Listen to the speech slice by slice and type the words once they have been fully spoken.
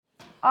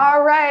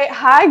All right.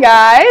 Hi,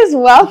 guys.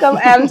 Welcome,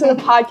 Em, to the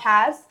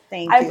podcast.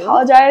 Thank I you.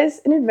 apologize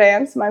in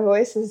advance. My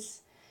voice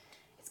is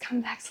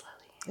coming back slowly.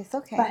 It's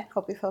okay. But,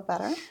 hope you feel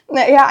better.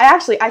 Yeah,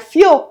 I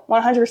feel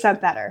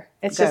 100% better.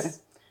 It's Good.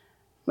 just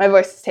my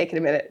voice is taking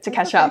a minute to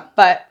catch up.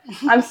 But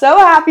I'm so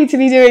happy to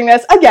be doing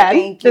this again.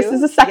 Thank you. This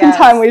is the second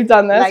time we've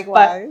done this.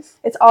 Likewise.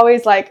 But it's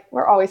always like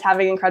we're always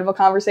having incredible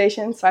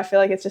conversations. So I feel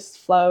like it just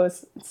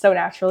flows so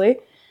naturally.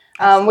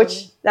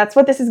 Which that's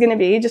what this is going to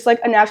be. Just like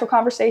a natural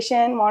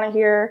conversation. Want to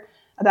hear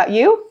about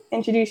you,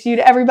 introduce you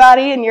to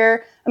everybody and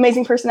your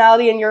amazing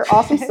personality and your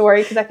awesome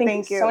story, because I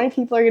think so many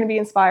people are going to be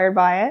inspired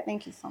by it.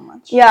 Thank you so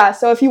much. Yeah,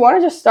 so if you want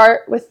to just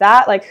start with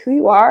that, like who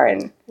you are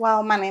and...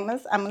 Well, my name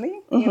is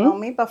Emely. You know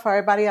me, but for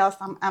everybody else,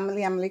 I'm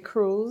Emely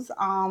Cruz.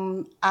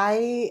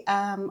 I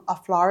am a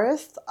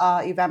florist,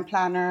 event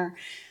planner,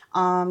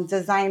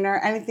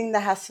 designer, anything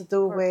that has to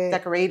do with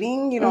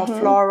decorating,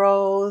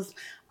 florals,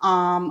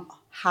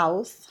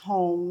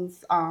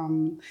 homes,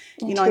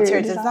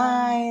 interior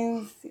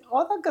designs,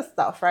 all that good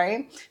stuff,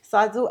 right? So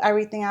I do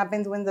everything. I've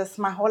been doing this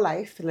my whole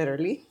life,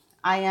 literally.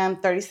 I am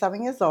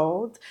 37 years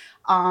old.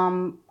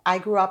 I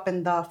grew up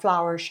in the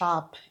flower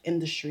shop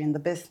industry, in the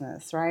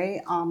business, right?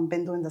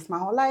 Been doing this my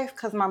whole life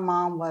because my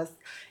mom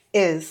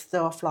is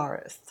still a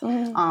florist.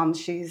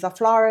 She's a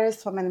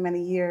florist for many,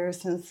 many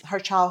years since her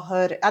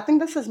childhood. I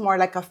think this is more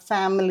like a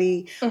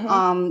family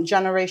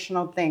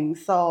generational thing.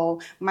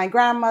 So my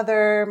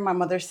grandmother, my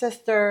mother's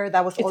sister,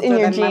 that was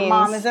older than my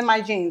mom, is in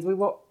my genes. We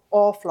were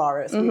all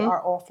florists. We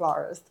are all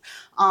florists.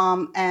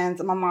 And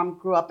my mom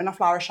grew up in a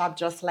flower shop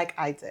just like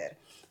I did.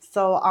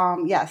 So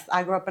yes,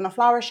 I grew up in a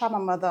flower shop. My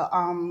mother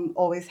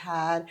always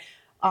had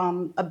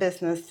a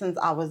business since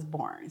I was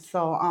born.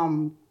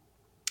 So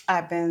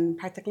I've been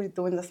practically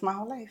doing this my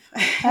whole life.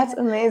 That's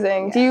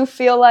amazing. Yeah. Do you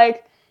feel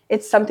like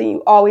it's something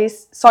you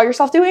always saw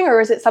yourself doing, or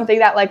is it something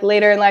that like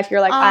later in life you're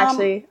like,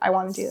 actually, I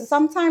want to do this?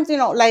 Sometimes,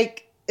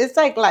 it's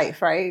like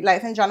life, right?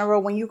 Life in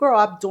general, when you grow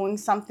up doing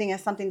something,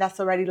 it's something that's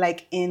already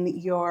like in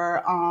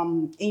your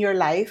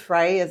life,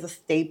 right? As a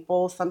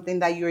staple, something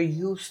that you're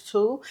used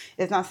to.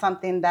 It's not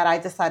something that I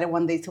decided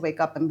one day to wake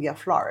up and be a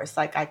florist.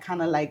 Like I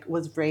kind of like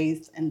was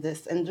raised in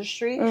this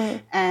industry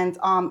and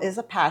is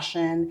a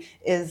passion,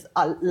 is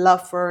a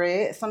love for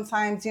it.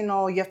 Sometimes,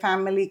 your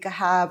family could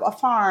have a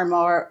farm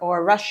or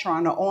a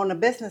restaurant or own a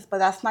business, but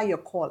that's not your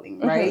calling,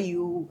 right?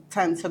 You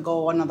tend to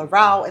go another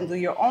route and do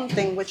your own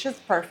thing, which is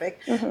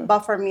perfect. But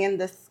for me, in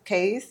this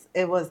case,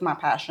 it was my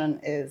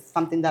passion, is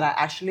something that I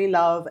actually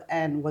love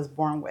and was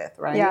born with,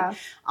 right? Yeah.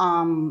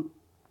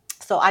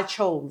 So I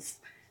chose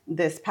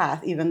this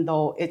path, even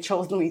though it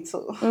chose me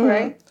too,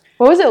 right?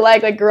 What was it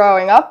like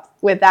growing up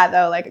with that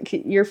though? Like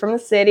you're from the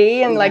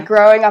city and like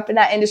growing up in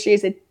that industry,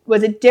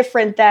 was it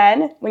different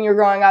then when you were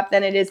growing up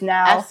than it is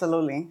now?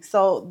 Absolutely.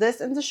 So this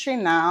industry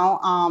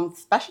now,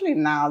 especially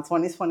now,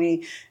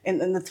 2020,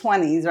 in the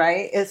 20s,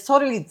 right? It's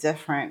totally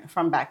different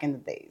from back in the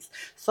days.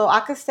 So I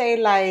could say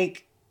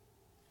like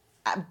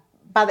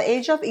by the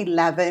age of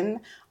 11,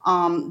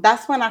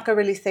 that's when I could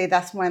really say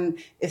that's when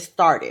it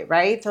started,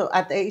 right? So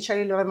at the age of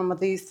 11, my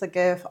mother used to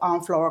give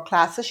floral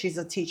classes. She's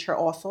a teacher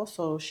also.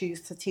 So she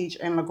used to teach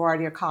in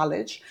LaGuardia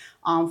College,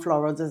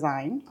 floral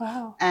design.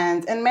 Wow.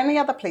 And in many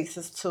other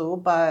places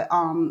too. But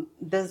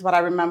this is what I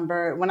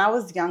remember. When I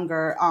was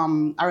younger,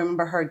 I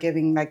remember her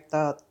giving like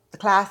the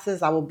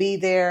classes. I would be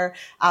there.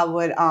 I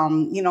would,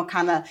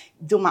 kind of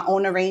do my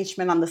own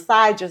arrangement on the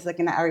side, just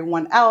looking at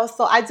everyone else.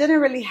 So I didn't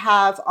really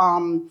have,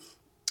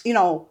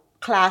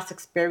 class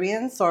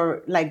experience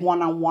or like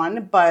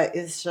one-on-one, but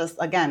it's just,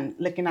 again,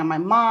 looking at my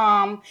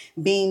mom,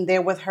 being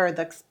there with her,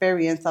 the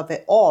experience of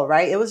it all,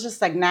 right? It was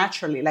just like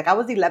naturally, like I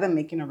was 11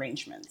 making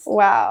arrangements.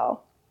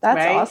 Wow.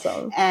 That's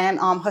awesome. And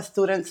her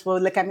students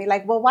will look at me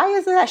like, well, why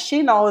is it that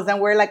she knows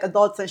and we're like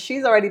adults and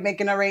she's already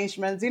making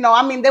arrangements? They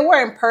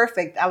weren't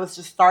perfect. I was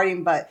just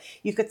starting, but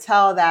you could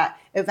tell that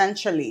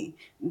eventually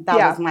that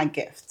was my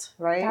gift,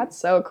 right? That's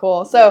so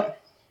cool. So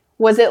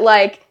was it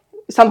like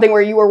something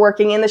where you were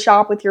working in the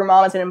shop with your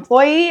mom as an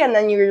employee and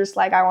then you were just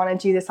like, I want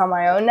to do this on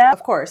my own now?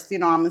 Of course.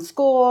 I'm in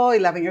school,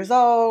 11 years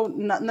old,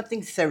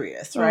 nothing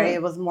serious, right?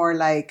 It was more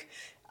like,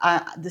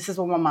 this is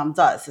what my mom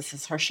does. This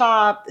is her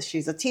shop.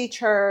 She's a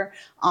teacher,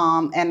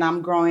 and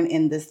I'm growing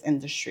in this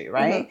industry,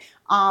 right?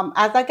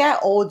 As I get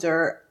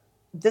older,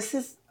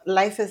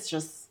 life is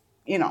just,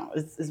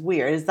 it's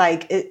weird. It's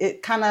like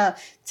it kind of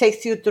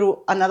takes you through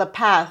another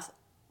path,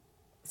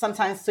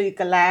 sometimes so you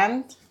can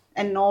land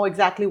and know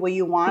exactly what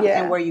you want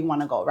and where you want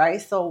to go, right?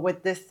 So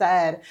with this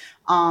said,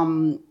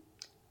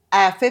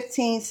 at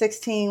 15,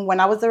 16,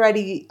 when I was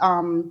already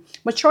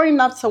mature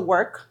enough to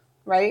work,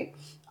 right?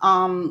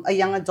 A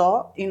young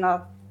adult,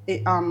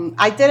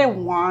 I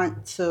didn't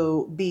want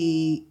to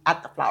be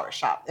at the flower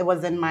shop. It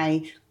wasn't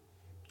my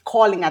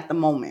calling at the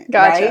moment,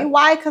 right?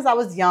 Why? Because I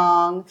was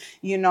young,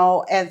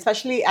 and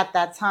especially at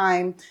that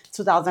time,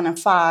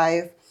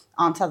 2005,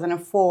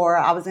 2004,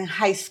 I was in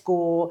high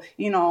school,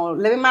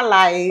 living my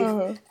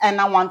life and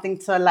not wanting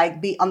to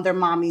like be under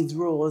mommy's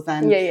rules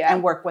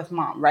and work with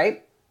mom,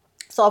 right?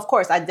 So So, of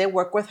course, I did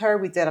work with her.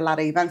 We did a lot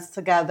of events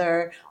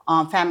together,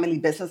 family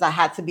business. I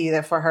had to be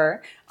there for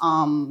her.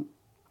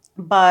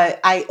 But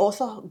I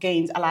also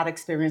gained a lot of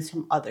experience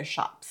from other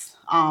shops.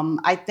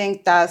 I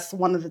think that's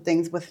one of the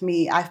things with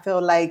me. I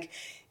feel like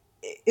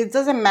it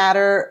doesn't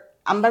matter.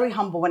 I'm very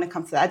humble when it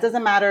comes to that. It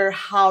doesn't matter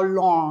how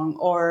long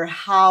or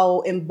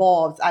how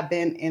involved I've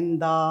been in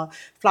the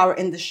flower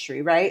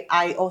industry, right?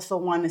 I also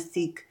want to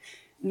seek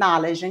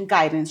knowledge and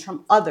guidance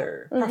from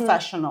other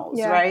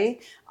professionals,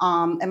 right?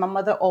 And my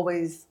mother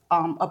always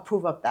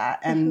approved of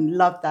that and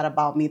loved that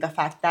about me. The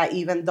fact that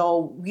even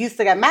though we used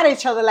to get mad at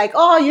each other, like,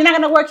 oh, you're not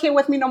going to work here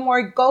with me no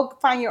more. Go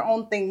find your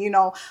own thing,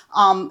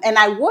 and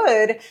I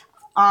would.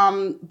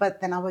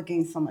 But then I would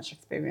gain so much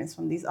experience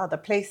from these other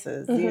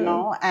places,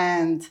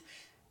 and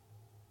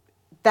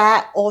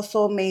that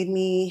also made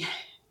me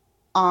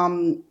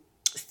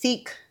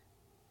seek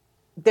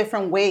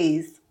different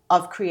ways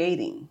of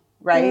creating.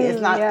 Right? It's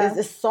not.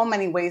 It's so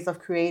many ways of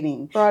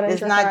creating.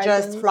 It's not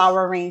just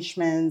flower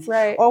arrangements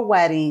or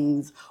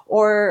weddings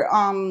or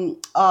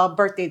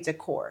birthday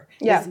decor.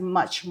 There's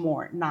much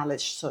more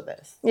knowledge to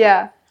this.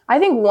 Yeah. I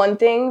think one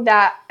thing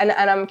that, and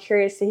I'm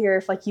curious to hear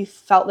if like you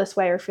felt this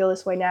way or feel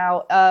this way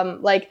now,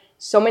 like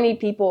so many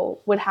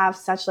people would have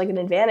such like an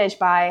advantage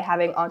by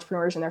having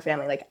entrepreneurs in their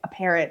family, like a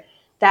parent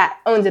that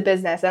owns a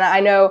business. And I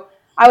know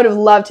I would have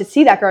loved to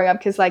see that growing up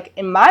because like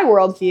in my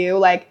worldview,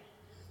 like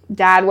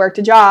dad worked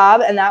a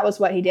job and that was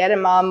what he did.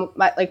 And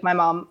my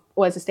mom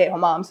was a stay-at-home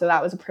mom. So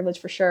that was a privilege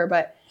for sure.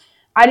 But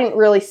I didn't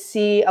really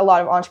see a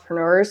lot of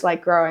entrepreneurs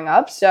like growing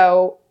up.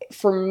 So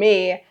for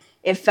me,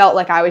 it felt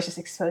like I was just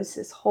exposed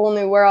to this whole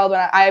new world.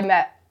 And I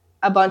met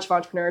a bunch of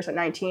entrepreneurs at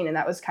 19 and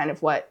that was kind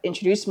of what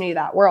introduced me to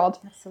that world.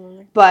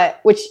 Absolutely.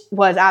 But which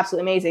was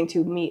absolutely amazing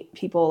to meet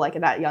people like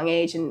at that young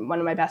age. And one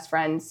of my best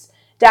friends'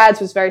 dads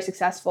was very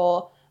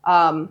successful.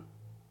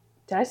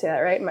 Did I say that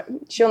right?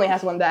 She only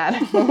has one dad.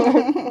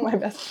 My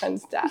best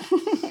friend's dad.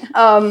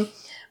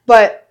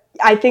 But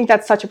I think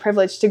that's such a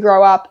privilege to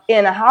grow up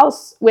in a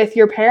house with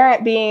your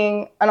parent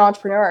being an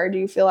entrepreneur. Do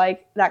you feel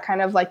like that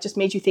kind of like just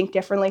made you think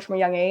differently from a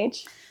young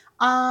age?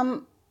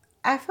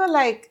 I feel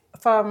like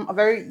from a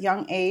very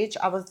young age,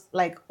 I was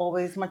like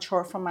always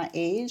mature for my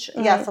age.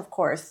 Yes, of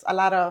course, a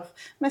lot of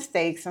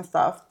mistakes and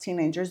stuff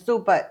teenagers do,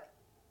 but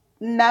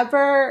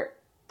never...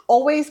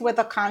 always with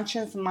a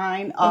conscious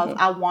mind of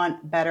I want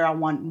better, I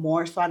want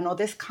more. So I know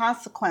there's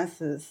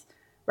consequences,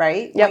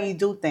 right? When you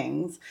do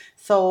things.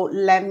 So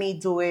let me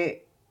do it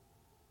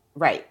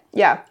right.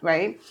 Yeah.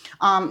 Right?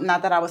 Not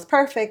that I was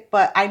perfect,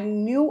 but I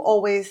knew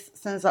always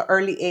since an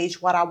early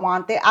age what I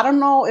wanted. I don't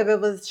know if it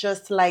was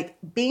just like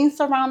being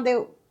surrounded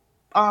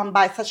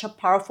by such a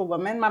powerful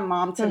woman. My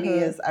mom to me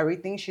is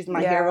everything. She's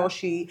my hero.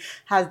 She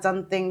has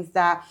done things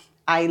that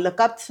I look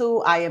up to,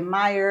 I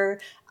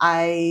admire,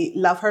 I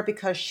love her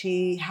because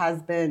she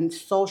has been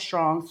so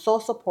strong, so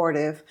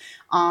supportive.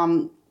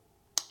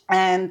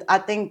 And I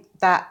think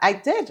that I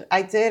did,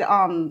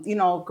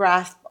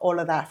 grasp all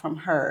of that from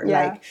her. Yeah.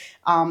 Like,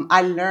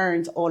 I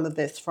learned all of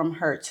this from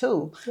her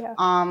too. Yeah.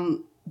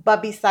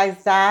 But besides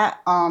that,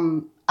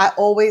 I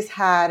always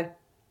had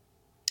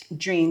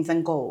dreams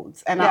and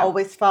goals. And I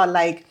always felt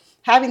like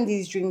having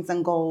these dreams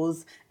and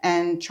goals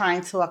and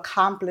trying to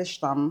accomplish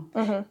them,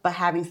 but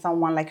having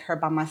someone like her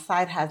by my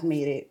side has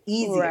made it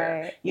easier.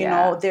 Right. You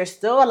know, there's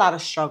still a lot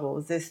of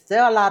struggles. There's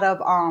still a lot of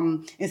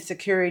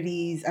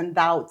insecurities and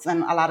doubts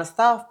and a lot of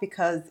stuff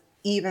because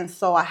even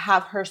so, I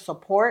have her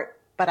support.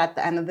 But at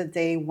the end of the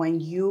day, when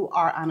you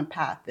are on a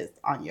path, it's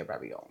on your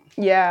very own.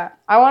 Yeah.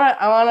 I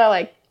wanna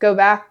like go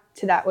back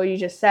to that, what you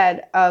just said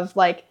of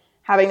like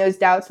having those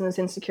doubts and those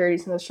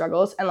insecurities and those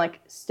struggles and like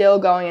still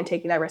going and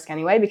taking that risk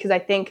anyway, because I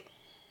think,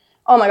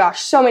 oh my gosh,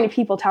 so many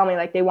people tell me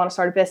like they want to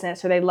start a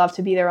business or they'd love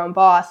to be their own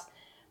boss,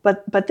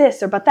 but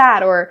this or but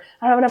that, or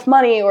I don't have enough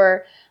money,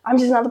 or I'm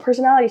just not the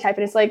personality type.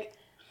 And it's like,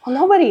 well,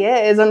 nobody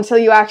is until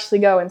you actually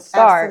go and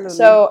start. Absolutely.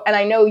 So, and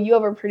I know you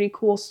have a pretty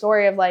cool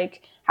story of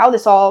like how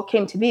this all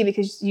came to be,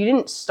 because you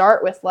didn't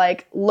start with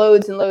like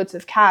loads and loads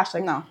of cash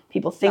like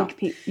people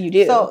think you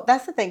do. So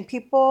that's the thing.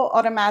 People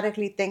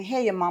automatically think,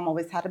 hey, your mom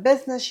always had a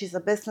business. She's a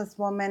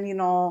businesswoman. You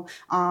know,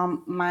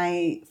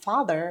 my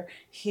father,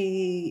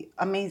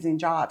 amazing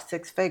job,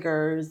 6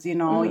 figures. You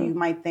know, you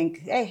might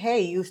think,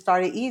 hey, you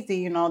started easy.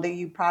 You know, that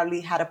you probably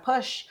had a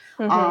push.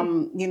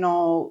 You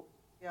know,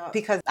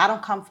 because I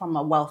don't come from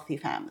a wealthy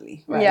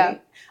family, right? Yeah.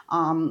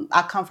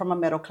 I come from a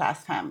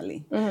middle-class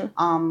family.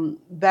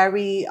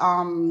 Very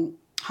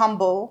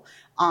humble,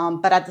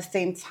 but at the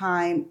same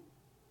time,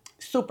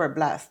 super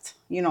blessed.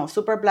 You know,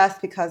 super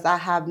blessed because I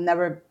have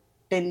never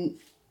been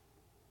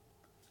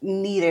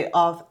needed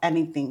of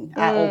anything.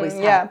 I always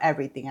have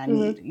everything I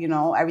need, you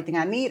know, everything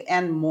I need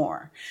and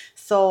more.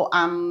 So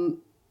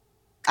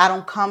I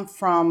don't come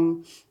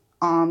from,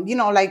 you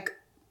know, like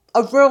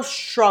a real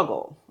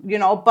struggle, you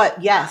know,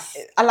 but yes,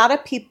 a lot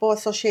of people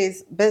associate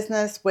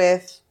business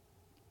with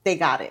they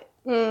got it,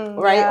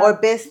 right? Yeah. Or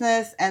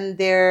business and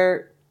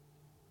they're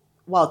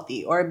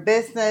wealthy, or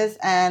business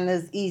and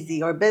is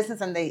easy, or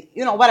business and they,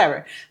 you know,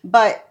 whatever.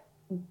 But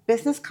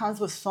business comes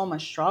with so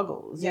much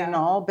struggles, Yeah. you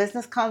know?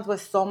 Business comes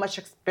with so much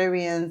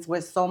experience,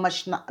 with so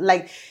much,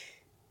 like,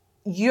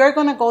 you're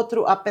going to go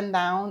through up and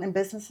down in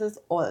businesses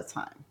all the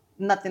time.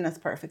 Nothing is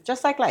perfect,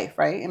 just like life,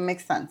 right? It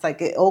makes sense.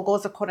 Like, it all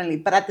goes accordingly.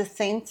 But at the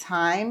same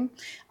time,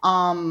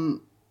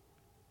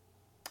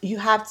 you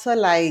have to,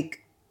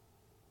 like,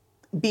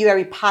 be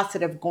very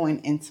positive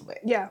going into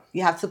it. Yeah.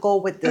 You have to go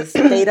with the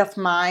state of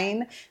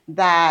mind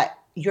that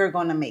you're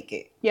going to make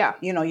it. Yeah.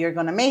 You know, you're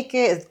going to make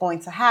it. It's going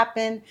to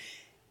happen.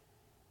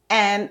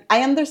 And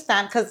I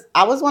understand, because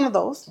I was one of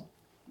those,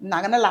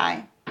 not going to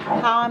lie.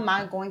 How am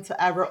I going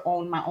to ever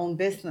own my own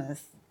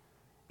business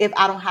if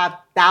I don't have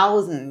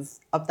thousands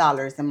of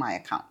dollars in my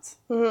account?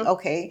 Mm-hmm.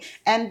 Okay.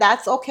 And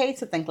that's okay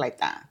to think like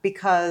that,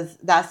 because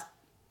that's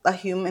a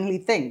humanly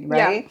thing,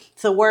 right? Yeah.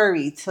 To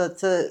worry,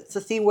 to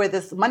see where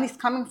this money's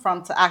coming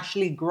from to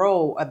actually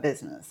grow a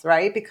business,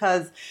 right?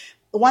 Because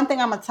one thing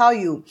I'm going to tell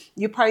you,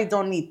 you probably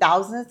don't need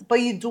thousands, but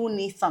you do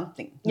need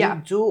something. Yeah.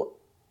 You do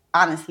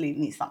honestly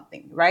need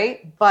something,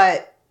 right?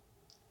 But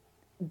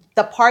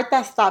the part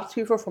that stops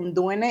people from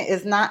doing it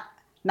is not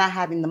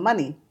having the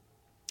money,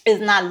 is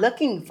not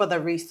looking for the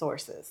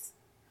resources.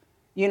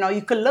 You know,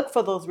 you could look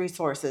for those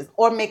resources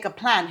or make a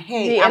plan.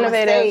 Hey, I'm going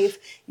to save.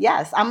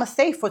 Yes, I'm going to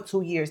save for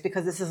 2 years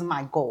because this is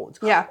my goal.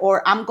 Yeah.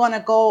 Or I'm going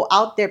to go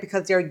out there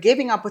because they're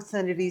giving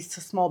opportunities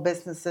to small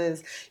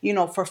businesses, you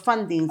know, for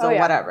fundings or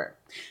whatever.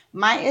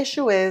 My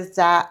issue is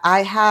that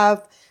I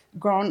have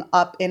grown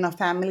up in a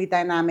family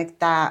dynamic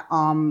that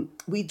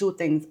we do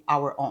things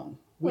our own.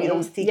 We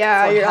don't seek for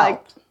help.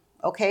 Like,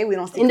 okay, we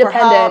don't seek for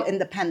help,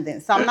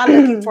 independent. So I'm not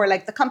looking for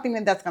like the company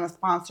that's going to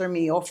sponsor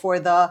me or for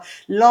the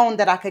loan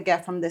that I could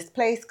get from this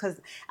place, because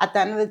at the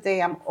end of the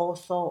day, I'm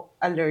also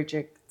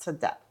allergic to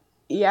debt.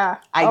 Yeah.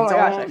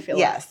 I feel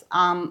yes,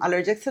 I'm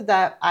allergic to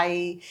debt.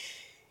 I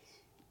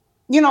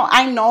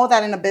know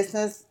that in a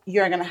business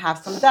you're going to have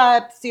some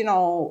debts, you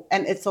know,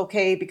 and it's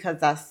okay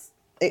because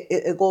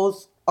it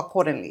goes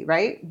accordingly,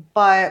 right?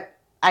 But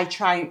I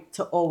try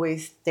to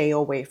always stay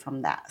away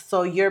from that.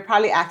 So you're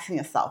probably asking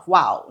yourself,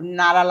 wow,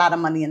 not a lot of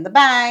money in the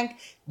bank,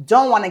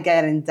 don't want to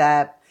get in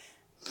debt,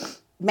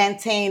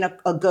 maintain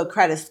a good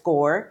credit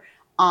score,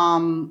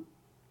 and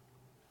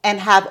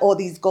have all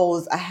these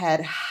goals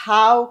ahead.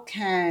 How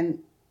can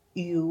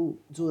you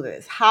do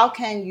this? How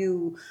can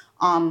you,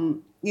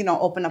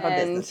 open up a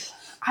business?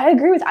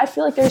 I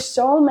feel like there's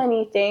so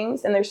many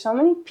things and there's so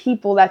many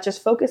people that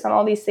just focus on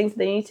all these things that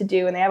they need to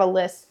do, and they have a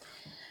list.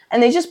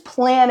 And they just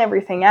plan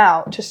everything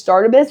out to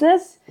start a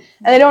business,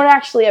 and they don't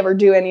actually ever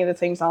do any of the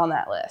things on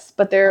that list.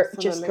 But they're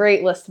just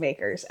great list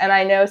makers. And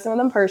I know some of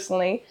them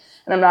personally,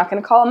 and I'm not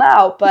going to call them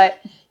out, but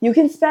you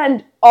can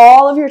spend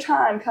all of your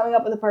time coming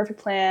up with a perfect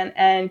plan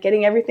and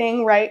getting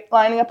everything right,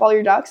 lining up all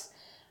your ducks.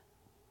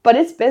 But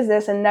it's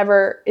business, and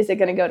never is it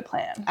going to go to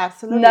plan.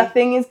 Absolutely.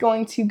 Nothing is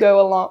going to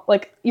go along.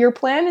 Like, your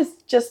plan is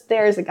just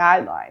there as a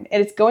guideline,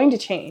 and it's going to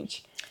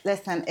change.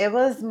 Listen, it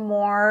was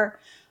more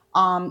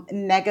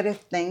negative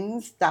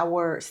things that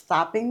were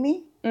stopping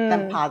me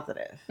than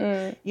positive.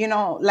 You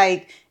know,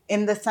 like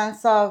in the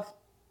sense of,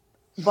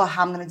 well,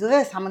 how I'm going to do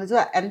this, how I'm going to do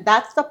that. And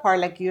that's the part,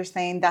 like you're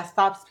saying, that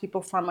stops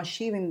people from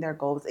achieving their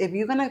goals. If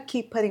you're going to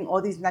keep putting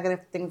all these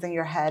negative things in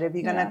your head, if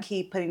you're going to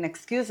keep putting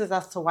excuses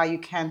as to why you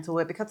can't do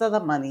it, because of the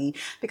money,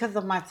 because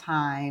of my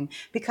time,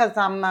 because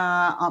I'm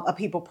a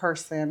people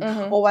person,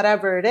 or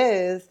whatever it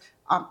is,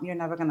 you're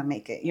never going to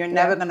make it. You're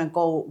never going to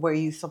go where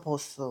you're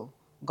supposed to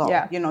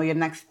go, you know, your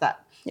next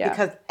step.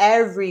 Because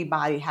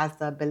everybody has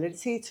the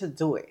ability to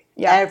do it.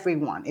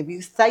 Everyone. If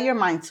you set your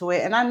mind to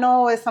it, and I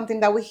know it's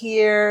something that we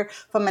hear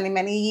for many,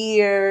 many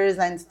years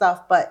and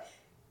stuff, but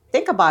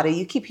think about it.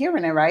 You keep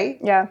hearing it, right?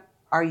 Yeah.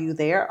 Are you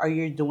there? Are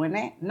you doing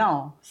it?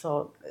 No.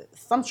 So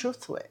some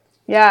truth to it.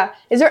 Yeah.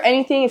 Is there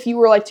anything, if you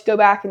were like to go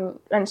back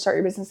and start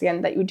your business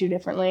again, that you would do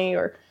differently,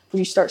 or would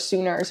you start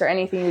sooner? Is there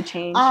anything you would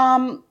change?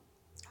 I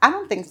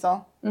don't think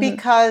so,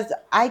 because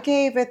I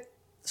gave it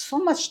so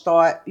much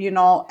thought, you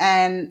know,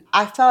 and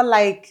I felt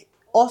like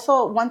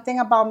also one thing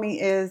about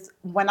me is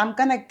when I'm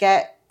gonna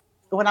get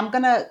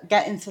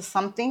into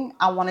something,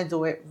 I want to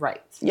do it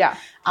right. Yeah,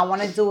 I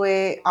want to do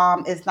it.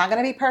 It's not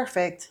gonna be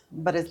perfect,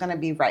 but it's gonna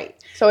be right.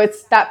 So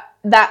it's that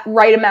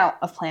right amount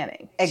of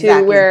planning,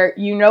 to where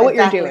you know what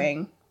you're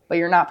doing, but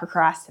you're not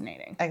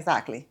procrastinating.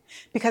 Exactly.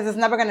 Because it's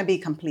never going to be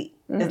complete.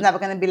 It's never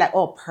going to be like,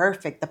 oh,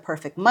 perfect, the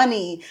perfect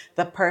money,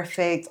 the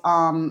perfect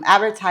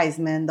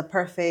advertisement, the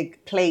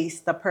perfect place,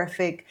 the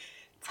perfect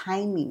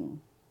timing.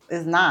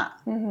 Is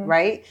not,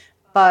 right?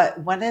 But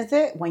when is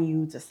it? When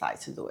you decide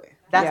to do it.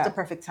 That's the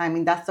perfect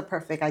timing. That's the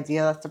perfect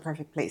idea. That's the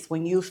perfect place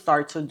when you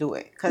start to do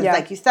it. Because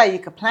like you said, you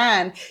could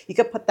plan. You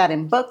could put that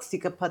in books. You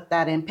could put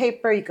that in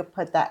paper. You could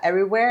put that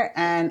everywhere.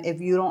 And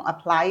if you don't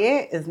apply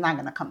it, it's not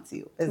going to come to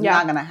you. It's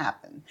not going to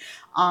happen.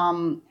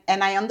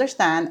 And I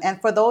understand. And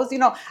for those, you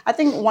know, I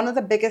think one of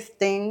the biggest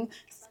things,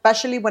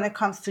 especially when it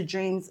comes to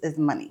dreams, is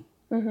money.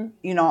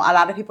 You know, a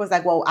lot of people is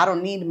like, well, I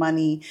don't need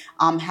money.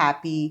 I'm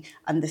happy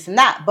and this and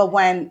that. But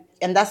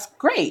and that's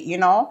great, you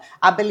know.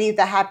 I believe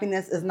that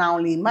happiness is not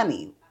only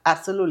money.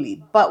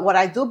 Absolutely. But what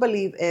I do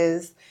believe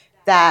is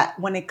that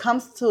when it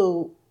comes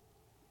to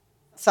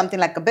something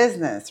like a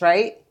business,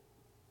 right?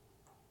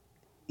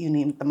 You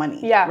need the money,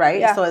 Yeah, right?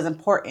 yeah. So it's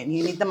important.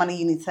 You need the money.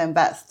 You need to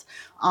invest.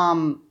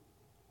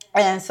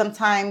 And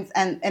sometimes,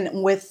 and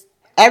with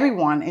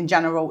everyone in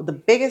general, the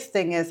biggest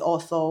thing is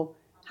also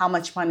how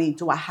much money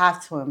do I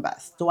have to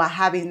invest? Do I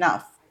have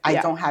enough? I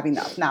Yeah. don't have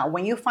enough. Now,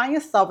 when you find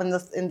yourself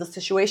in the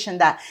situation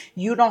that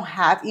you don't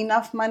have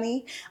enough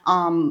money,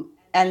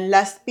 and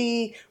let's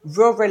be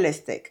real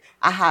realistic.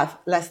 I have,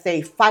 let's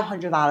say,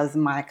 $500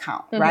 in my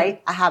account,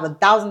 right? I have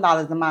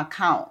 $1,000 in my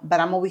account, but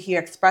I'm over here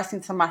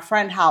expressing to my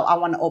friend how I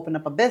want to open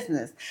up a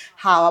business,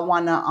 how I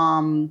want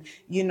to,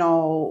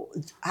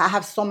 I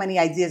have so many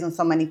ideas and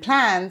so many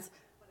plans,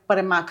 but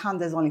in my account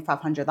there's only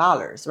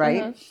 $500,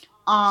 right?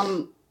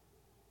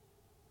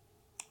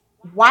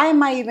 Why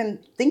am I even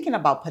thinking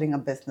about putting a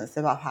business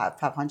if I have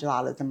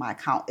 $500 in my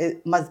account?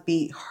 It must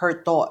be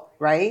her thought,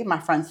 right? My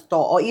friend's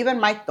thought, or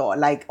even my thought.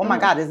 Like, oh my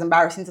God, it's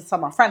embarrassing to tell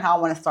my friend how I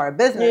want to start a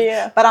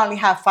business, but I only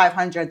have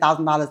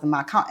 $500,000 in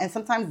my account, and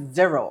sometimes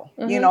zero.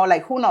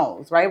 Like, who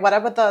knows, right?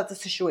 Whatever the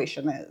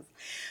situation is.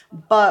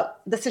 But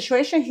the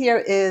situation here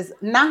is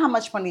not how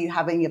much money you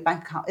have in your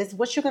bank account. It's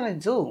what you're gonna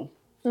do.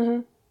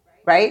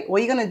 Right? What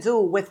are you going to do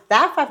with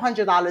that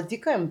 $500? You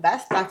can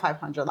invest that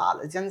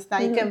 $500. You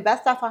understand? You can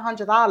invest that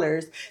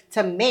 $500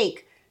 to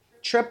make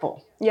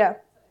triple. Yeah.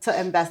 To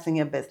invest in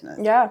your business.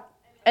 Yeah.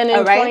 And in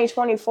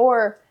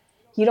 2024,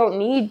 you don't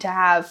need to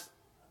have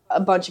a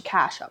bunch of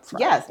cash up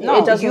front. Yes.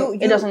 No, it doesn't.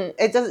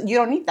 You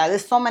don't need that.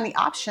 There's so many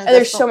options. And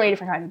there's so many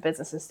different kinds of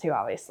businesses too,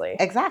 obviously.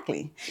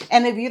 Exactly.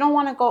 And if you don't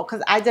want to go,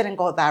 because I didn't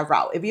go that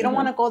route. If you don't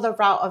want to go the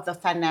route of the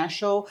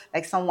financial,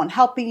 like someone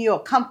helping you,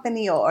 a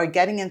company, or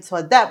getting into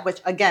a debt,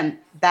 which again,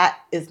 that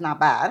is not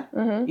bad.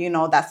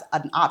 That's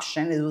an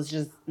option. It was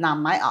just not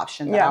my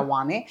option that I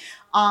wanted.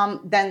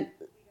 Then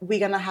we're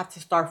going to have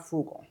to start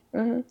frugal.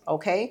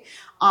 Okay.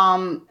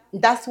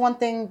 That's one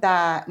thing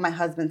that my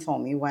husband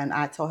told me when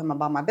I told him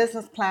about my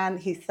business plan.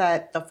 He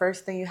said, the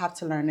first thing you have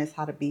to learn is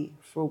how to be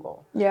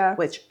frugal. Yeah.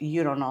 Which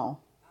you don't know.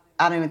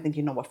 I don't even think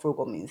you know what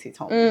frugal means, he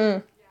told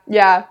me.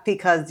 Yeah.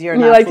 Because you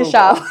not like frugal. To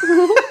shop.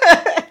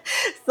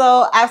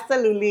 So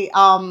absolutely.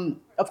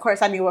 Of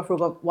course I knew what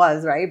frugal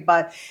was, right?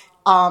 But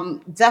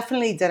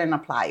definitely didn't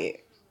apply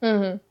it.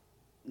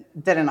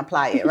 Didn't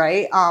apply it,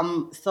 right?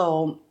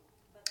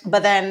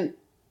 But then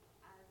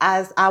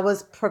as I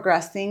was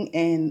progressing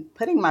in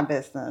putting my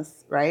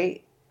business,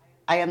 right,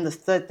 I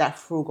understood that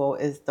frugal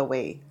is the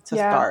way to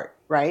start,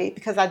 right?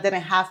 Because I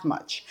didn't have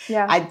much.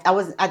 Yeah.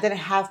 I didn't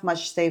have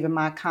much saved in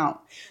my account.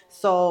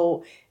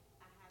 So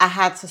I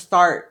had to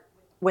start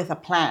with a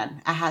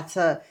plan. I had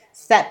to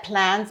set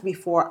plans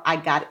before I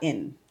got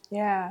in.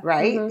 Yeah.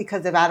 Right?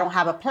 Because if I don't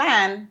have a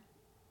plan,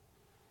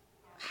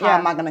 how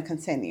am I going to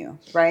continue,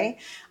 right?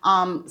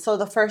 So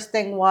the first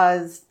thing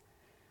was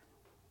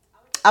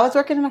I was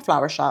working in a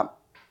flower shop.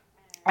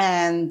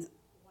 And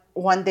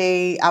one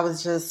day I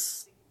was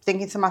just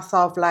thinking to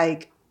myself,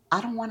 like,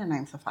 I don't want a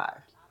 9 to 5.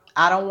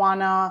 I don't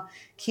want to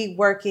keep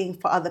working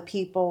for other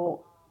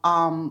people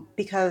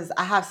because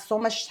I have so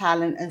much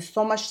talent and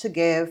so much to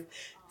give.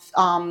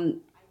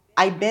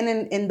 I've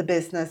been in the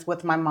business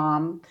with my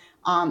mom.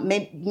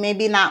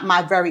 Maybe not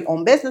my very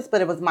own business,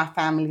 but it was my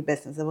family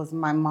business. It was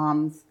my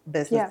mom's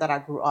business that I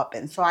grew up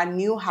in. So I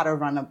knew how to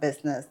run a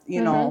business,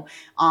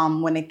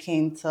 when it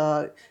came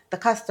to the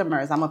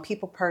customers. I'm a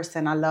people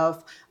person. I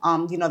love,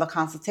 the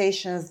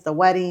consultations, the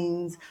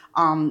weddings,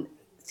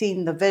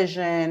 seeing the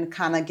vision,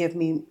 kind of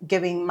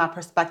giving my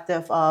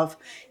perspective of,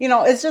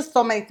 it's just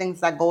so many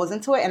things that goes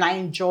into it. And I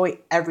enjoy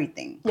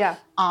everything. Yeah.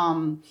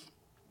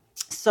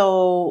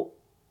 So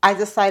I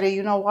decided,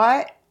 you know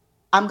what?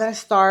 I'm going to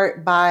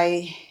start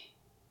by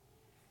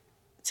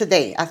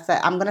today. I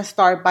said, I'm going to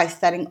start by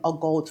setting a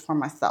goal for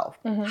myself.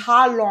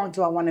 How long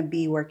do I want to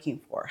be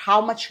working for? How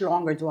much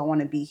longer do I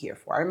want to be here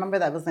for? I remember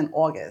that was in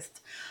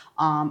August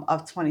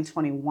of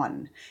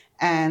 2021.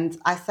 And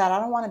I said, I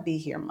don't want to be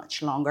here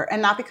much longer.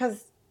 And not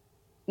because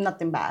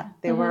nothing bad.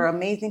 They were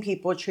amazing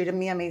people, treated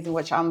me amazing,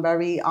 which I'm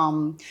very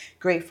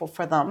grateful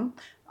for them.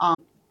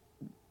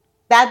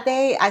 That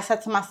day, I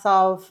said to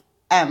myself,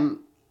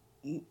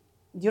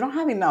 you don't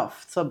have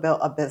enough to build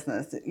a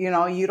business. You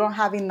don't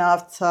have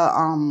enough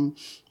to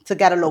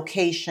get a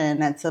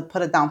location and to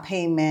put a down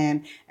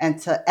payment, and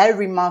to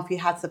every month you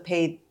have to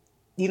pay,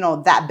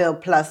 that bill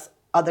plus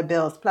other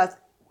bills. Plus,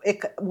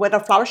 with a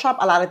flower shop,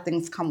 a lot of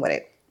things come with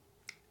it.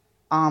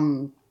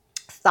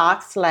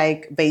 Stocks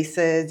like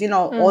vases,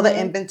 all the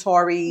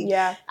inventory.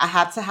 Yeah. I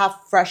have to have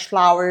fresh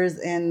flowers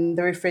in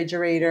the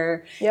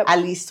refrigerator at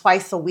least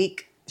twice a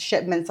week.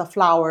 Shipments of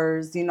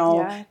flowers,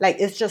 like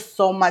it's just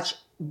so much.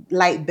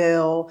 Light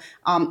bill,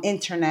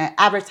 internet,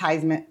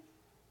 advertisement,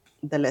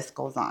 the list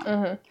goes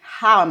on.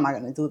 How am I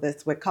going to do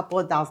this with a couple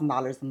of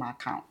 $1,000s in my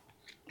account?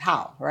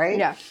 How, right?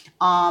 Yeah.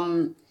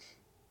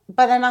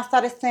 But then I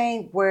started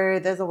saying, where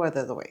there's a will,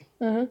 there's a way.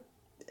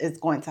 It's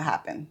going to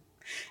happen.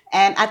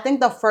 And I think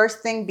the first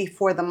thing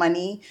before the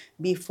money,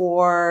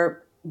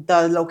 before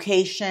the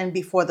location,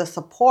 before the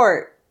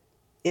support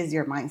is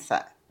your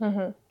mindset.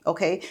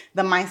 Okay?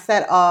 The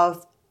mindset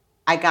of,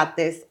 I got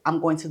this. I'm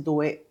going to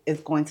do it.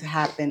 It's going to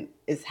happen.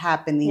 It's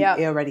happening. Yep.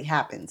 It already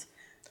happened.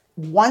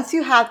 Once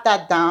you have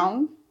that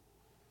down,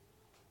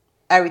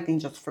 everything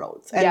just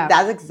floats. And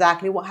that's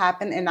exactly what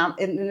happened. And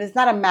it's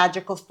not a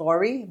magical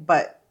story,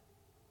 but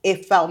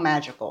it felt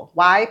magical.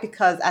 Why?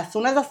 Because as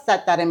soon as I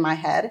set that in my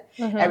head,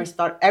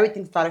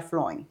 everything started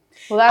flowing.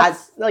 Well,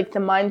 that's like the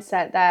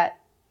mindset that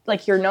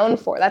like you're known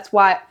for. That's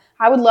why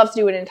I would love to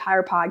do an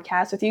entire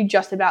podcast with you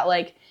just about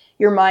like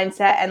your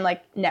mindset and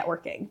like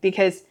networking,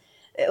 because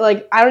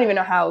like I don't even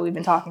know how we've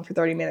been talking for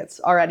 30 minutes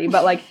already,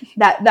 but like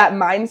that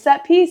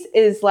mindset piece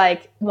is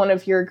like one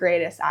of your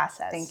greatest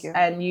assets. Thank you.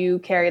 And you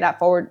carry that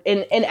forward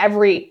in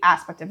every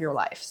aspect of your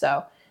life.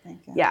 So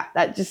thank you. Yeah,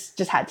 that just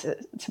had to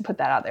put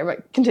that out there,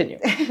 but continue.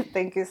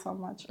 Thank you so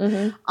much.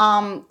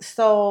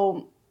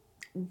 So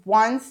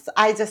once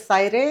I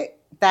decided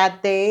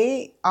that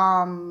day,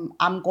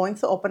 I'm going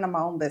to open up my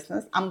own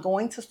business. I'm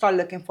going to start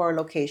looking for a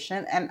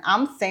location. And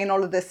I'm saying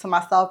all of this to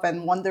myself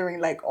and wondering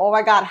like, oh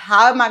my God,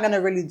 how am I going to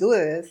really do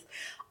this?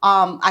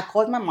 I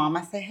called my mom.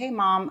 I said, hey,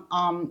 Mom,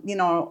 I'm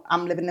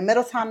living in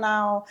Middletown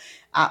now.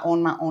 I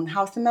own my own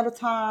house in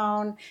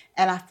Middletown.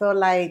 And I feel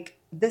like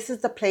this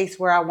is the place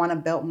where I want to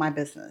build my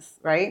business,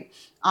 right?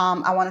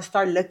 I want to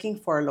start looking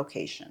for a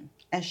location.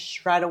 And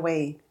right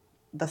away,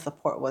 the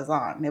support was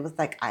on. It was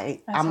like,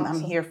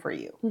 I'm here for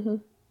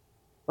you.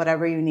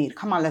 Whatever you need.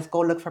 Come on, let's go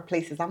look for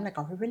places. I'm like,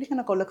 are we really going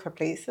to go look for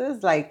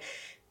places? Like,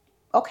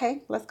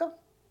 okay, let's go,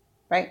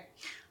 right?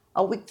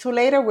 A week or two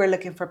later, we're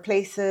looking for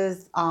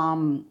places.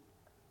 And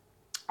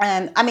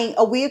I mean,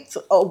 a week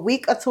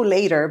or two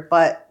later,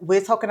 but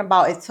we're talking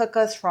about, it took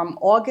us from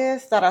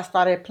August that I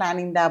started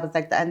planning. That was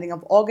like the ending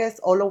of August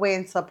all the way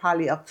into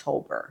probably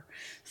October.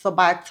 So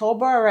by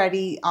October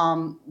already,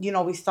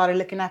 we started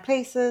looking at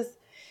places.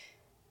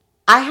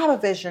 I have a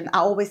vision. I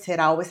always had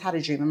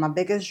a dream. And my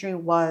biggest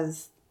dream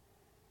was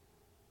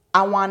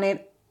I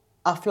wanted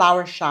a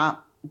flower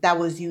shop that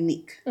was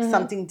unique,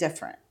 something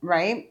different,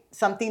 right?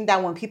 Something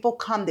that when people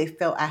come, they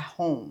feel at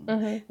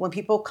home. When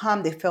people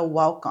come, they feel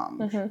welcome.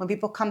 When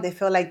people come, they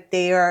feel like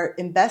they are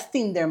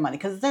investing their money,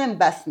 because it's an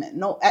investment.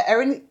 No,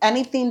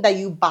 anything that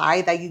you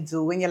buy, that you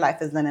do in your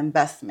life is an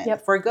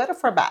investment, for good or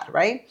for bad,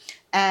 right?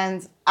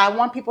 And I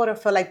want people to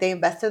feel like they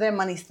invested their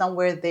money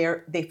somewhere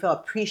they feel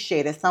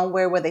appreciated,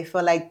 somewhere where they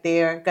feel like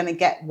they're going to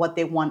get what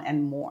they want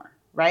and more,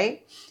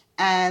 right?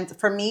 And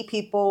for me,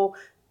 people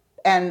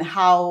and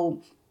how,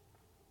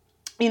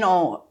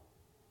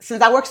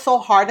 since I worked so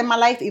hard in my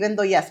life, even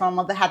though, yes, my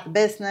mother had the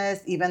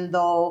business, even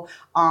though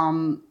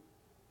I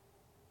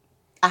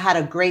had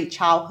a great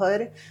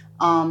childhood,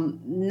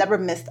 never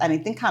missed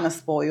anything, kind of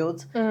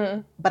spoiled,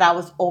 but I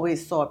was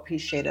always so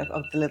appreciative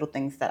of the little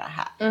things that I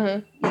had,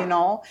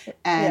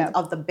 and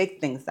of the big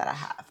things that I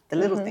have, the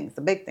little things,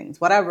 the big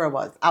things, whatever it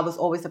was, I was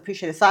always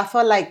appreciative. So I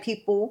feel like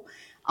people,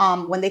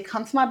 when they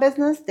come to my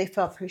business, they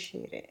feel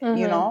appreciated,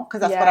 because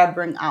that's what I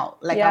bring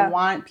out. Like, I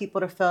want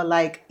people to feel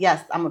like,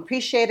 yes, I'm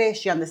appreciated.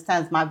 She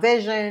understands my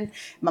vision.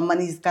 My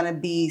money's going to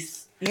be,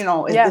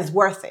 it's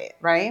worth it,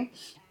 right?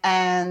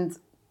 And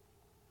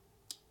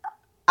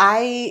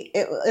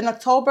in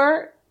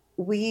October,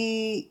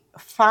 we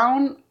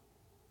found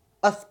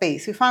a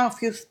space. We found a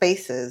few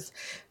spaces,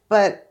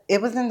 but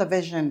it wasn't the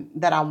vision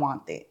that I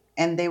wanted.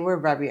 And they were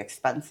very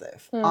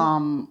expensive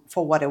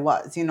for what it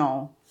was,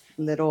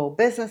 little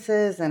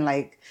businesses, and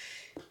like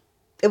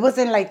it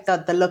wasn't like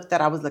the look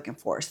that I was looking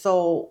for.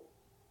 So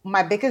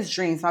my biggest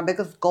dreams, my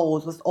biggest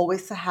goals was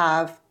always to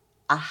have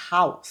a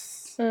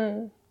house,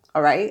 all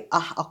right,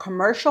 a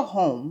commercial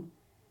home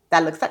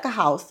that looks like a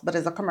house but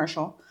is a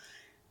commercial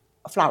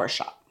flower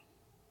shop.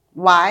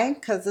 Why?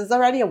 Because it's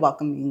already a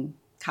welcoming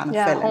kind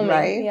of feeling, homey,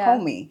 right?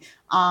 Homey.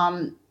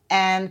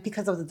 And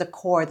because of the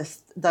decor, the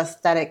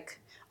aesthetic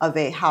of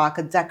it, how I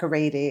could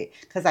decorate it,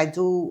 because I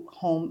do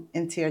home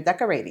interior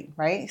decorating,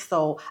 right?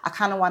 So I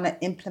kind of want to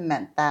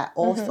implement that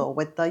also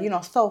with the,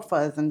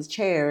 sofas and the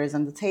chairs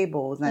and the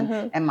tables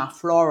and my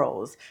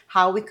florals.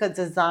 How we could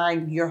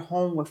design your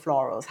home with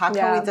florals. How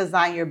can we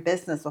design your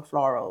business with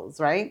florals,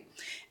 right?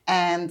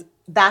 And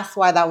that's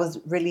why that was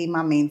really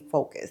my main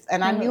focus.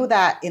 And I knew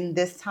that in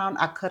this town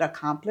I could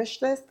accomplish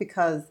this,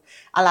 because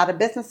a lot of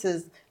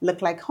businesses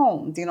look like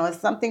homes.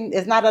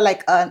 It's not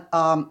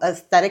an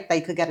aesthetic that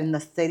you could get in the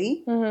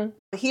city.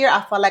 Here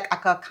I felt like I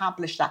could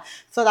accomplish that.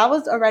 So that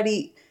was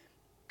already,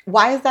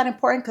 why is that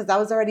important? Because that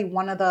was already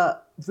one of the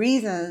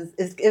reasons.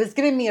 It was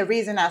giving me a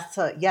reason as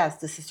to, yes,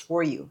 this is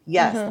for you.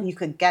 Yes, you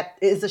could get,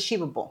 it's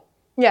achievable.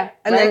 Yeah.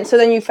 And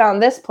then you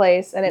found this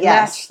place and it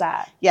matched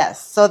that.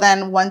 Yes. So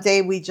then one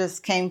day we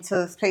just came to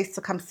this place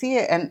to come see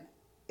it, and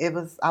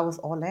I was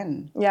all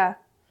in. Yeah.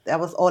 I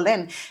was all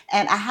in.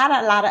 And I had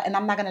a lot of, and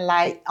I'm not going to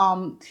lie,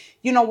 when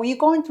you're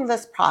going through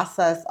this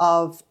process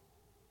of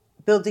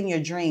building your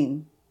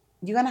dream,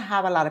 you're going to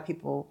have a lot of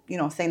people,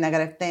 say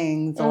negative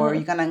things, or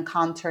you're going to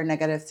encounter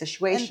negative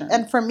situations.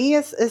 And for me,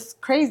 it's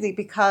crazy,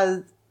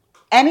 because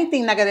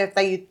anything negative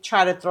that you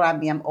try to throw at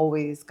me, I'm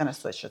always going to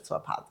switch it to a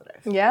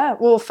positive. Yeah.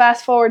 Well,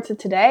 fast forward to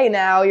today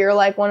now, you're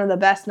like one of the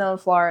best known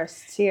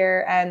florists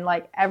here, and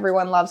like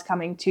everyone loves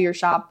coming to your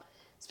shop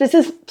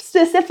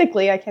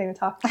specifically, I can't even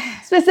talk,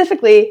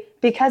 specifically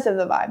because of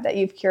the vibe that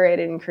you've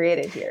curated and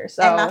created here.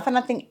 So, and not for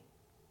nothing,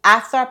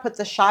 after I put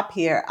the shop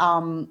here,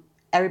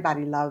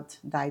 everybody loved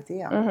the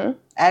idea. Mm-hmm.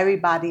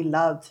 Everybody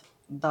loved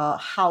the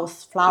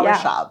house flower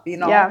shop, you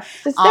know? Yeah,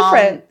 it's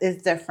different.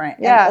 It's different.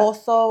 Yeah. And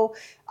also,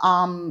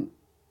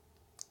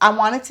 I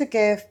wanted to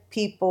give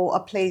people a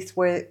place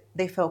where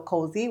they feel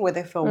cozy, where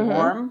they feel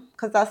warm.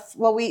 Because that's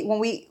what when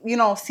we,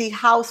 see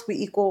house, we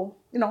equal,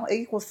 it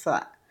equals to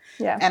that.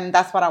 Yeah. And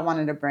that's what I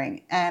wanted to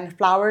bring. And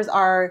flowers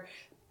are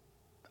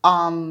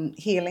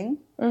healing,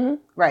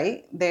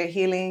 right? They're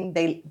healing.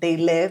 They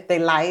live their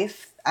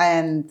life,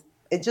 and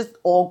it just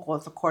all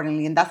goes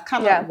accordingly. And that's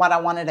kind of what I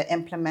wanted to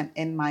implement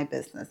in my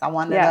business. I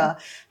wanted to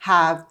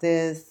have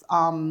this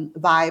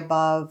vibe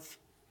of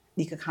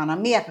you could count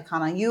on me, I could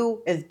count on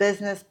you. It's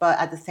business, but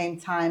at the same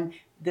time,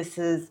 this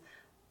is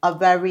a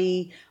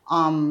very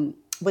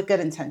with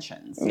good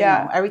intentions. You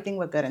know, everything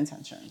with good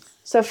intentions.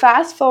 So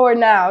fast forward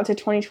now to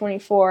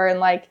 2024, and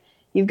like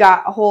you've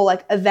got a whole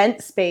like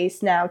event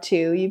space now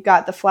too. You've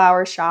got the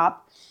flower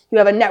shop. You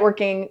have a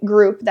networking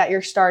group that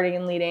you're starting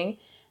and leading,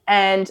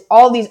 and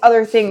all these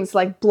other things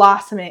like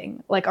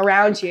blossoming like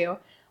around you.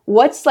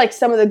 What's like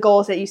some of the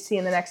goals that you see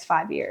in the next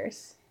 5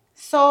 years?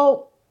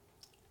 So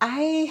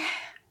I'm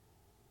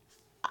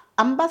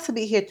about to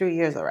be here 3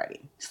 years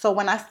already. So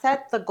when I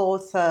set the goal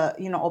to,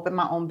 open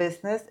my own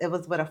business, it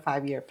was with a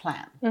 5-year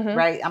plan,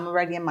 right? I'm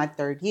already in my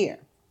 3rd year.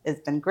 It's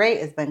been great.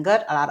 It's been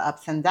good. A lot of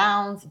ups and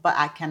downs, but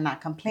I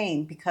cannot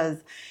complain because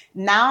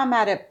now I'm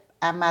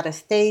at a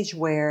stage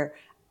where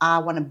I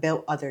want to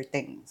build other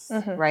things,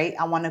 right?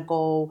 I want to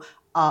go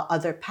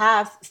other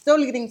paths, still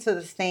leading to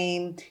the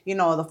same,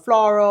 the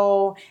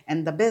floral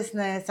and the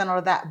business and all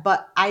of that.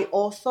 But I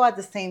also at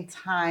the same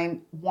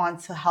time want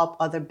to help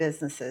other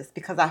businesses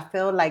because I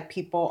feel like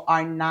people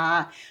are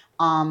not,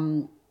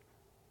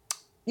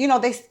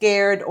 they're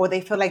scared or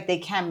they feel like they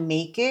can't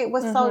make it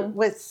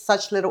with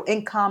such little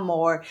income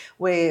or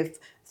with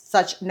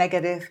such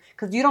negative,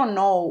 because you don't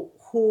know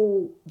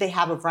who they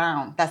have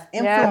around that's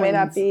influenced. Yeah, it may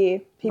not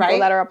be people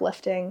that are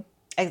uplifting.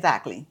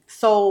 Exactly.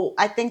 So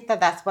I think that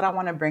that's what I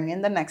want to bring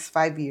in the next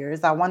 5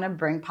 years. I want to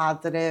bring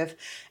positive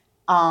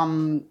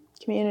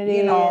community,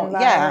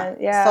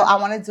 environment. Yeah. So I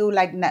want to do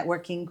like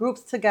networking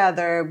groups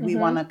together. We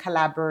want to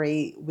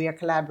collaborate. We are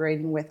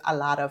collaborating with a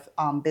lot of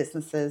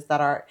businesses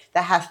that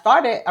have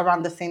started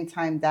around the same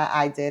time that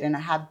I did and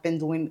have been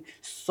doing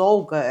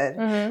so good.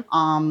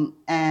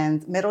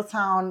 And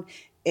Middletown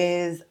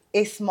is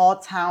a small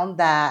town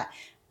that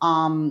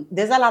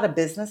there's a lot of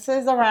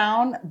businesses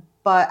around,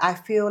 but I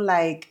feel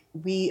like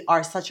we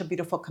are such a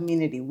beautiful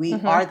community. We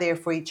are there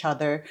for each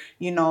other.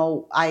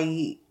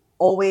 I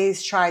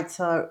always try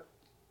to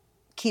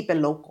keep it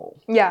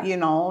local. Yeah.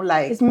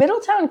 Is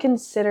Middletown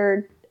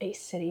considered a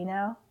city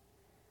now?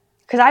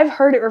 Because I've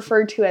heard it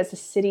referred to as the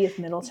city of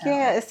Middletown.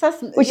 Yeah, it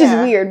says, which is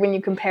weird when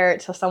you compare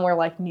it to somewhere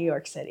like New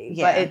York City.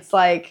 Yeah. But it's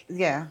like,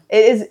 it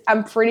is,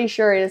 I'm pretty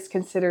sure it is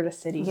considered a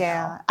city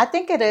now. I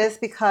think it is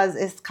because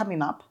it's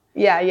coming up.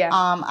 Yeah.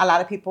 A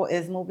lot of people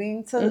is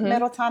moving to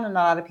Middletown, and a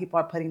lot of people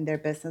are putting their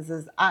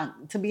businesses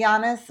on. To be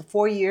honest,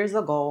 4 years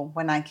ago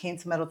when I came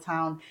to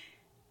Middletown,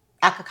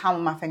 I could count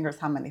on my fingers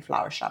how many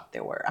flower shops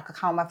there were. I could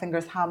count on my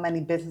fingers how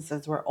many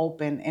businesses were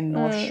open in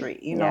North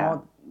Street.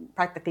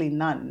 Practically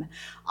none.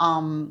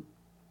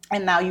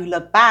 And now you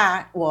look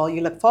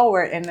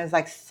forward, and there's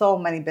like so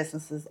many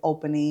businesses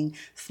opening,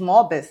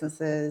 small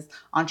businesses,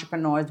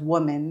 entrepreneurs,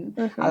 women,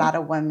 a lot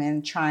of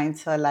women trying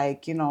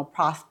to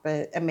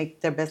prosper and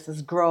make their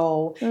business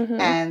grow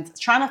and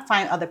trying to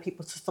find other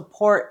people to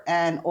support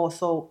and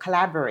also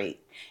collaborate.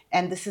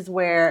 And this is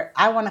where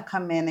I want to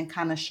come in and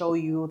kind of show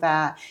you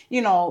that,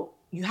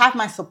 you have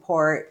my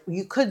support.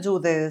 You could do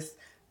this.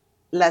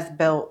 Let's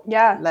build.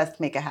 Yeah. Let's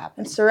make it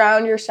happen. And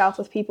surround yourself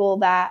with people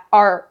that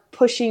are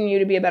pushing you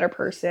to be a better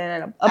person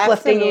and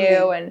uplifting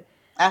you. And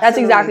that's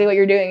exactly what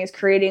you're doing, is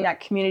creating that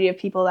community of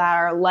people that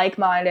are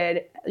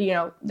like-minded.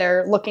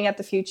 They're looking at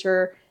the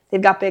future.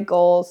 They've got big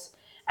goals.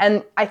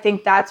 And I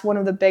think that's one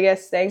of the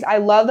biggest things. I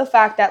love the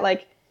fact that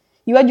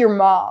you had your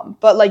mom,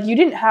 but you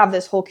didn't have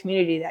this whole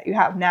community that you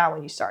have now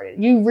when you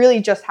started. You really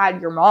just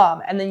had your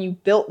mom, and then you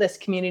built this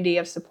community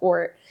of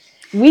support.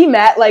 We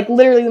met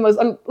literally the most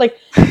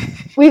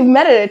we've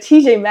met at a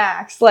TJ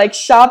Maxx,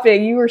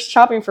 shopping. You were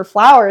shopping for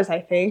flowers, I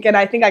think, and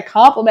I think I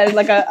complimented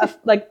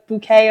a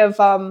bouquet of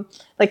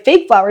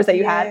fake flowers that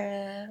you had.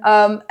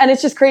 And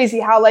it's just crazy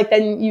how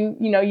then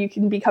you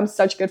can become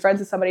such good friends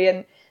with somebody,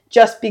 and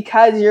just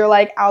because you're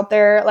out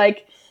there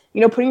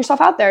putting yourself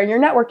out there and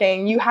you're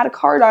networking, you had a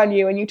card on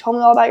you and you told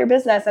me all about your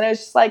business, and it was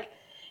just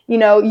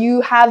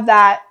you have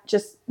that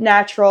just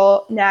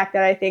natural knack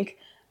that I think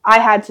I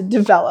had to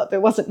develop.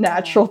 It wasn't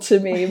natural to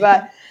me,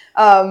 but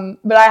I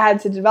had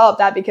to develop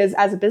that because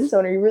as a business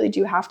owner, you really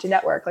do have to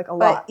network a lot.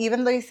 But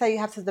even though you say you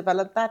have to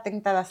develop that, I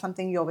think that that's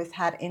something you always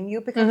had in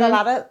you, because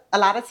a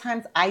lot of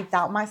times I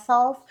doubt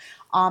myself.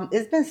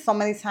 It's been so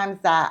many times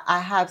that I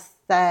have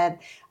said,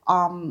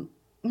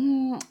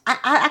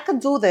 I could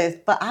do this,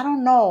 but I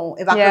don't know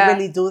if I could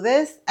really do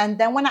this. And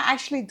then when I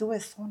actually do it,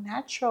 it's so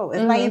natural.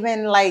 It's not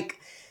even like,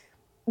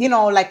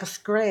 like a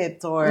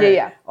script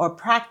or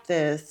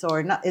practice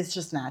or not. It's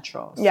just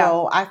natural. Yeah.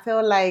 So I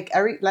feel like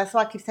that's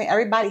why I keep saying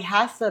everybody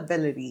has the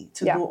ability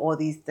to do all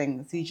these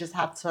things. You just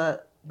have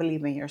to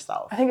believe in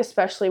yourself. I think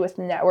especially with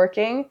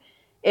networking,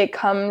 it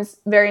comes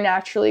very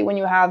naturally when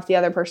you have the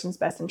other person's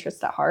best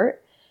interests at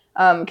heart.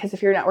 Because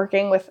if you're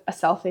networking with a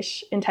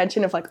selfish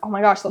intention of like, oh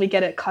my gosh, let me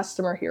get a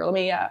customer here, let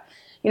me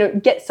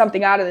get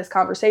something out of this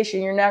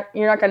conversation, you're not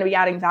going to be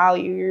adding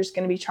value. You're just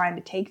going to be trying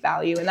to take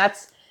value, and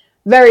that's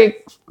very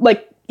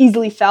like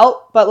easily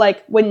felt. But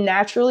like when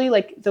naturally,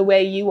 like the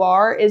way you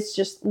are is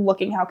just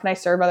looking, how can I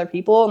serve other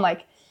people, and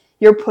like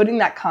you're putting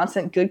that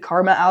constant good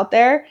karma out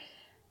there,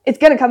 it's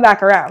going to come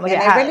back around. Like,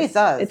 and it really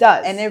does. It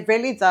does. And it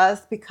really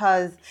does,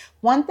 because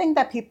one thing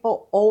that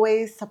people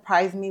always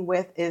surprise me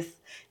with is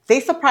they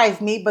surprise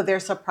me, but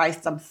they're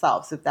surprised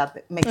themselves, if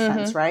that makes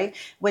sense, right?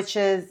 Which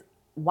is,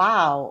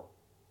 wow,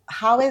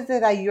 how is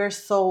it that you're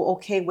so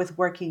okay with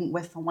working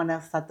with someone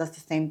else that does the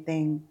same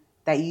thing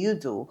that you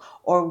do?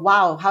 Or,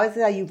 wow, how is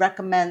it that you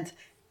recommend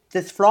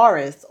this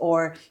florist?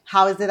 Or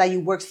how is it that you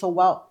work so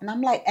well? And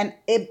I'm like, and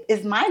it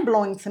is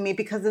mind-blowing to me,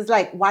 because it's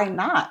like, why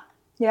not?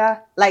 Yeah.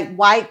 Like,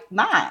 why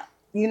not?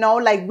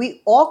 Like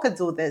we all could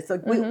do this.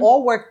 Like we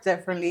all work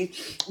differently.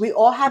 We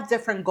all have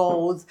different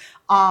goals.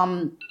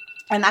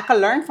 And I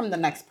could learn from the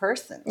next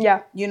person.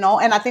 Yeah.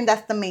 And I think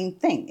that's the main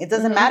thing. It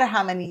doesn't matter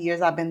how many years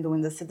I've been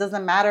doing this. It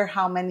doesn't matter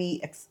how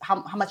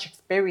much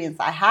experience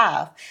I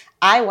have.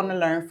 I want to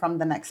learn from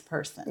the next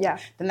person. Yeah.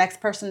 The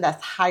next person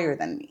that's higher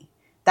than me.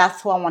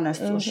 That's who I want to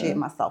associate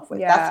myself with.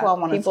 Yeah. That's who I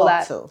want to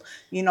talk to.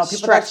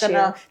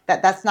 People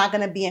that's not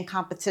gonna be in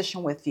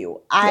competition with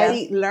you.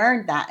 I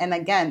learned that, and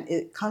again,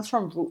 it comes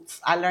from roots.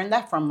 I learned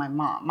that from my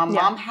mom. My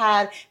mom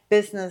had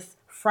business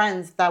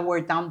friends that were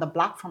down the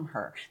block from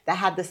her that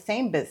had the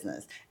same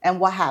business. And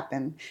what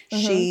happened?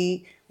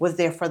 She was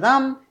there for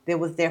them. They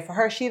was there for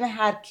her. She even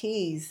had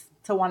keys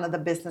to one of the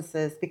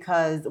businesses,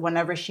 because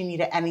whenever she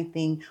needed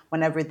anything,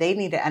 whenever they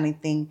needed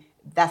anything,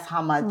 that's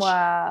how much.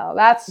 Wow,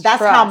 that's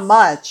trust. How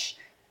much.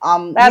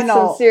 That's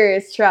some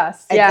serious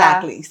trust.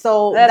 Exactly. Yeah.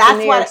 So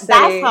that's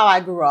how I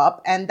grew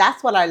up, and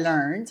that's what I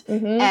learned.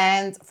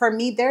 And for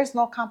me, there's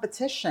no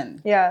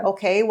competition. Yeah.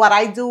 Okay. What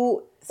I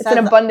do. It's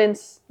an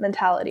abundance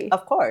mentality.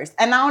 Of course.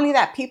 And not only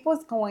that,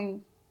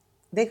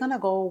 they're going to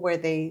go where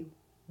they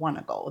want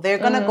to go. They're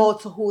going to go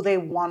to who they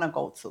want to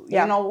go to.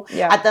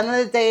 At the end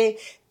of the day,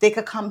 they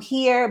could come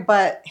here,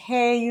 but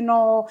hey,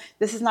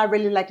 this is not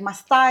really like my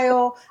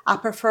style. I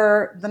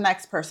prefer the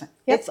next person.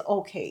 Yep. It's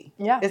okay.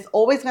 Yeah. It's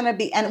always going to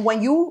be. And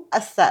when you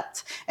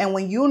accept and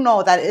when you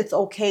know that it's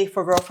okay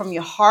for real from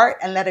your heart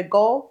and let it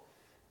go,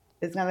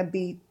 it's going to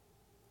be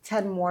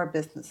 10 more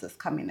businesses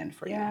coming in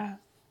for you. Yeah.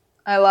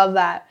 I love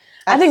that.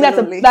 Absolutely.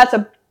 I think that's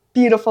a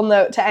beautiful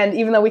note to end,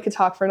 even though we could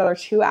talk for another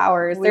 2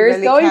 hours. There's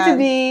really going to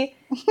be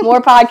more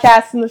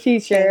podcasts in the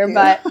future,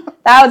 but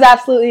that was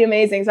absolutely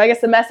amazing. So I guess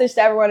the message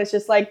to everyone is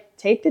just like,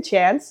 take the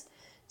chance,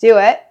 do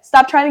it.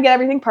 Stop trying to get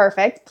everything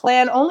perfect.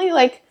 Plan only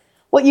like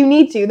what you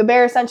need to, the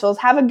bare essentials.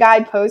 Have a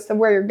guidepost of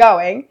where you're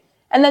going,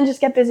 and then just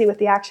get busy with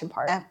the action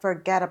part. And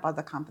forget about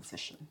the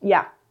competition.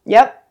 Yeah.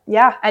 Yep.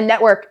 Yeah, and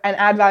network and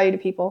add value to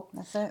people.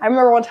 That's it. I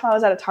remember one time I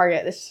was at a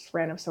Target. This is just a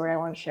random story I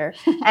want to share.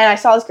 And I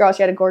saw this girl.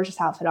 She had a gorgeous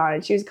outfit on,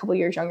 and she was a couple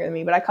years younger than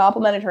me. But I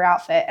complimented her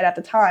outfit. And at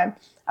the time,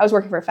 I was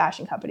working for a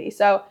fashion company.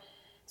 So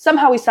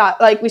somehow we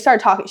started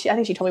talking. I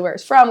think she told me where it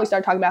was from. We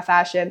started talking about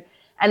fashion,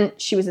 and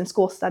she was in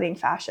school studying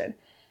fashion.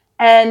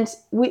 And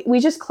we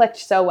just clicked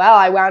so well.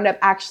 I wound up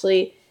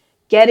actually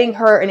getting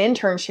her an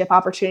internship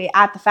opportunity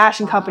at the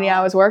fashion company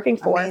I was working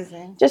for.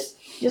 Amazing. Just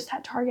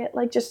at Target,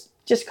 like just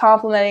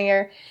complimenting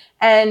her.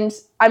 And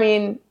I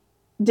mean,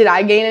 did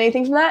I gain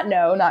anything from that?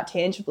 No, not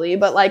tangibly,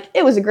 but like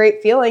it was a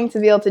great feeling to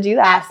be able to do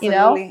that.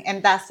 Absolutely.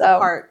 And that's the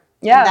part.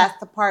 Yeah. And that's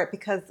the part,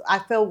 because I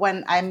feel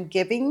when I'm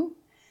giving,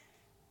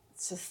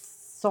 it's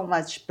just so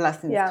much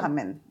blessings come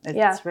in.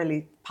 It's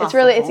really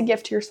possible. It's a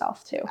gift to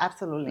yourself too.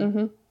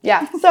 Absolutely.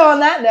 Yeah. So on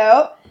that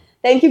note,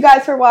 thank you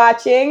guys for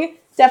watching.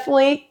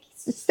 Definitely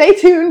stay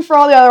tuned for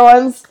all the other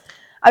ones.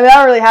 I mean, I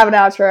don't really have an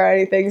outro or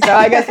anything, so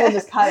I guess we'll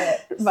just cut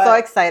it. But, so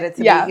excited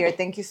to be here.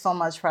 Thank you so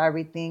much for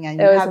everything, and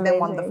you have been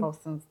wonderful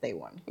since day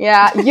one.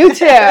 Yeah, you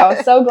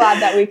too. So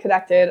glad that we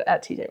connected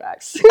at TJ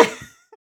Maxx.